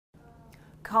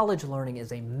College learning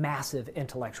is a massive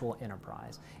intellectual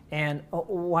enterprise, and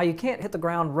while you can't hit the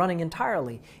ground running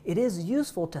entirely, it is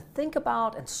useful to think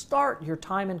about and start your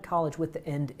time in college with the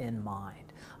end in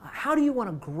mind. How do you want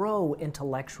to grow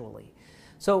intellectually?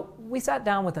 So we sat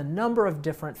down with a number of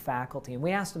different faculty and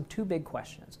we asked them two big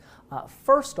questions.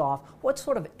 First off, what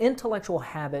sort of intellectual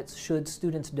habits should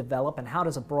students develop and how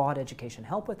does a broad education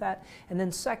help with that? And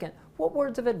then second, what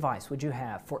words of advice would you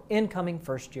have for incoming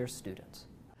first-year students?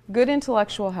 Good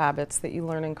intellectual habits that you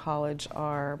learn in college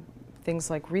are things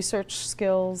like research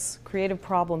skills, creative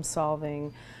problem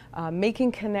solving,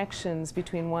 making connections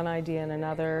between one idea and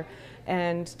another,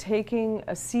 and taking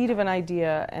a seed of an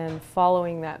idea and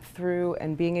following that through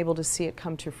and being able to see it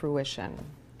come to fruition.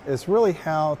 It's really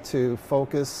how to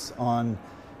focus on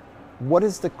what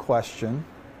is the question,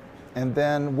 and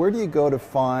then where do you go to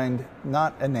find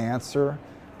not an answer,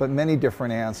 but many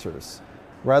different answers,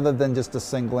 rather than just a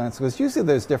single answer. Because usually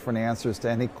there's different answers to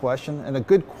any question, and a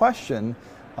good question,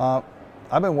 I've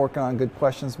been working on good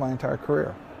questions my entire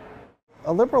career.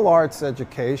 A liberal arts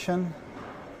education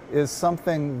is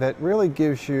something that really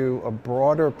gives you a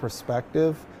broader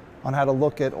perspective on how to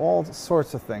look at all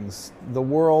sorts of things, the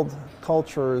world,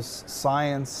 cultures,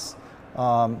 science,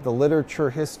 the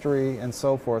literature, history, and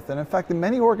so forth. And in fact, in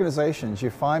many organizations, you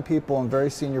find people in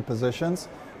very senior positions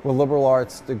with liberal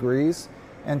arts degrees.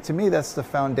 And to me, that's the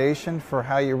foundation for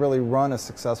how you really run a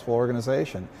successful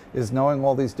organization, is knowing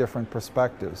all these different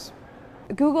perspectives.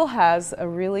 Google has a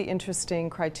really interesting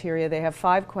criteria. They have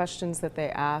 5 questions that they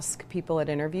ask people at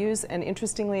interviews, and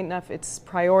interestingly enough, it's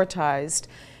prioritized,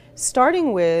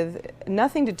 starting with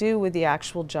nothing to do with the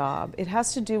actual job. It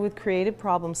has to do with creative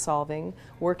problem solving,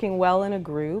 working well in a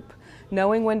group,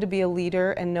 knowing when to be a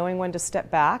leader and knowing when to step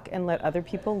back and let other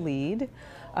people lead,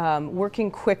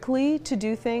 working quickly to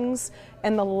do things,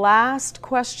 and the last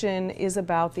question is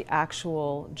about the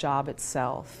actual job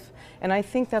itself. And I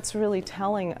think that's really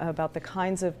telling about the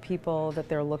kinds of people that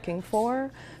they're looking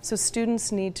for. So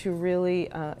students need to really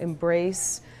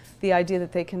embrace the idea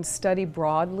that they can study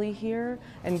broadly here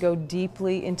and go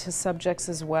deeply into subjects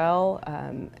as well,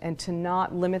 and to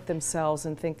not limit themselves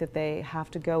and think that they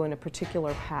have to go in a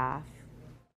particular path.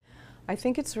 I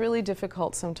think it's really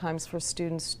difficult sometimes for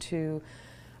students to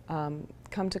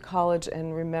come to college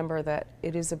and remember that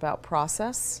it is about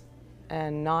process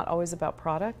and not always about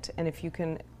product. And if you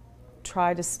can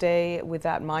try to stay with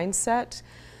that mindset,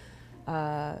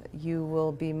 you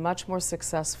will be much more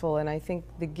successful. And I think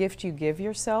the gift you give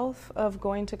yourself of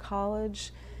going to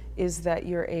college is that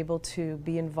you're able to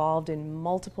be involved in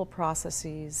multiple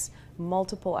processes,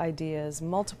 multiple ideas,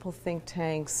 multiple think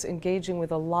tanks, engaging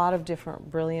with a lot of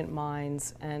different brilliant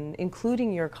minds, and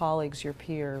including your colleagues, your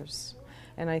peers.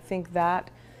 And I think that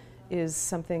is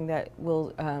something that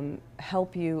will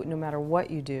help you no matter what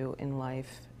you do in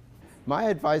life. My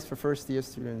advice for first-year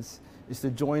students is to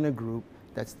join a group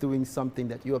that's doing something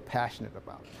that you're passionate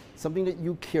about, something that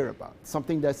you care about,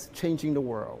 something that's changing the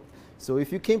world. So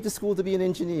if you came to school to be an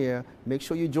engineer, make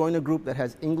sure you join a group that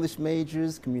has English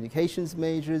majors, communications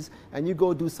majors, and you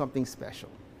go do something special.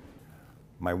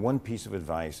 My one piece of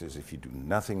advice is if you do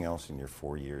nothing else in your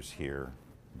 4 years here,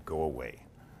 go away.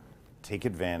 Take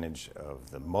advantage of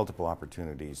the multiple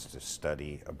opportunities to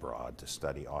study abroad, to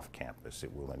study off campus.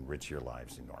 It will enrich your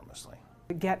lives enormously.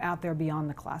 Get out there beyond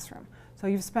the classroom. So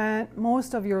you've spent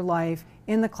most of your life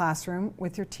in the classroom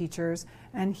with your teachers,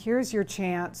 and here's your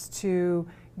chance to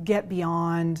get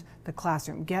beyond the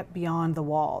classroom, get beyond the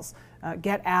walls,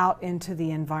 get out into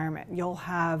the environment. You'll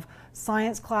have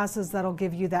science classes that'll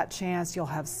give you that chance. You'll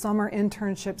have summer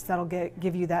internships that'll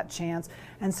give you that chance.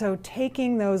 And so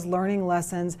taking those learning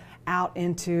lessons out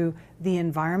into the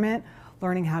environment,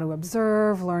 learning how to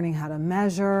observe, learning how to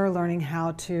measure, learning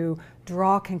how to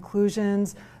draw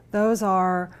conclusions, those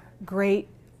are great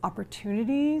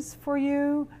opportunities for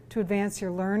you to advance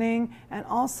your learning, and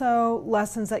also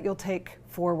lessons that you'll take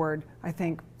forward, I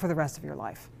think, for the rest of your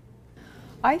life.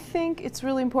 I think it's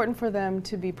really important for them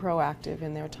to be proactive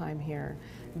in their time here.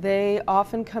 They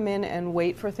often come in and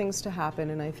wait for things to happen,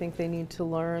 and I think they need to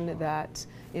learn that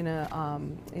in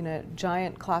a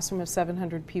giant classroom of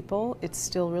 700 people, it's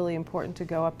still really important to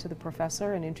go up to the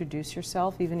professor and introduce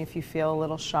yourself, even if you feel a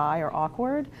little shy or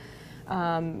awkward.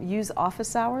 Use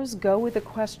office hours, go with a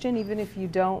question, even if you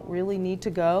don't really need to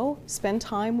go, spend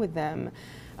time with them.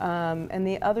 And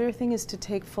the other thing is to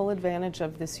take full advantage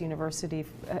of this university.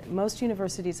 Most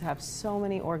universities have so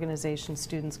many organizations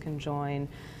students can join,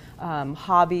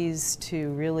 hobbies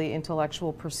to really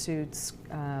intellectual pursuits,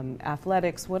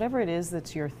 athletics, whatever it is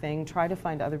that's your thing, try to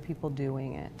find other people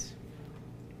doing it.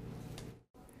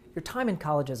 your time in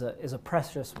college is a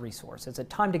precious resource. It's a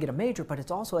time to get a major, but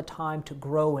it's also a time to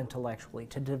grow intellectually,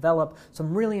 to develop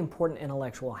some really important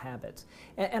intellectual habits.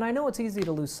 And I know it's easy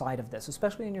to lose sight of this,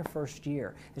 especially in your first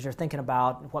year, as you're thinking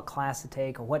about what class to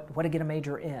take or what to get a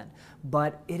major in.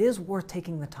 But it is worth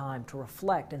taking the time to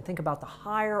reflect and think about the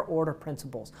higher order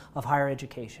principles of higher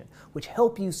education, which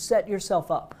help you set yourself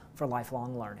up for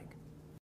lifelong learning.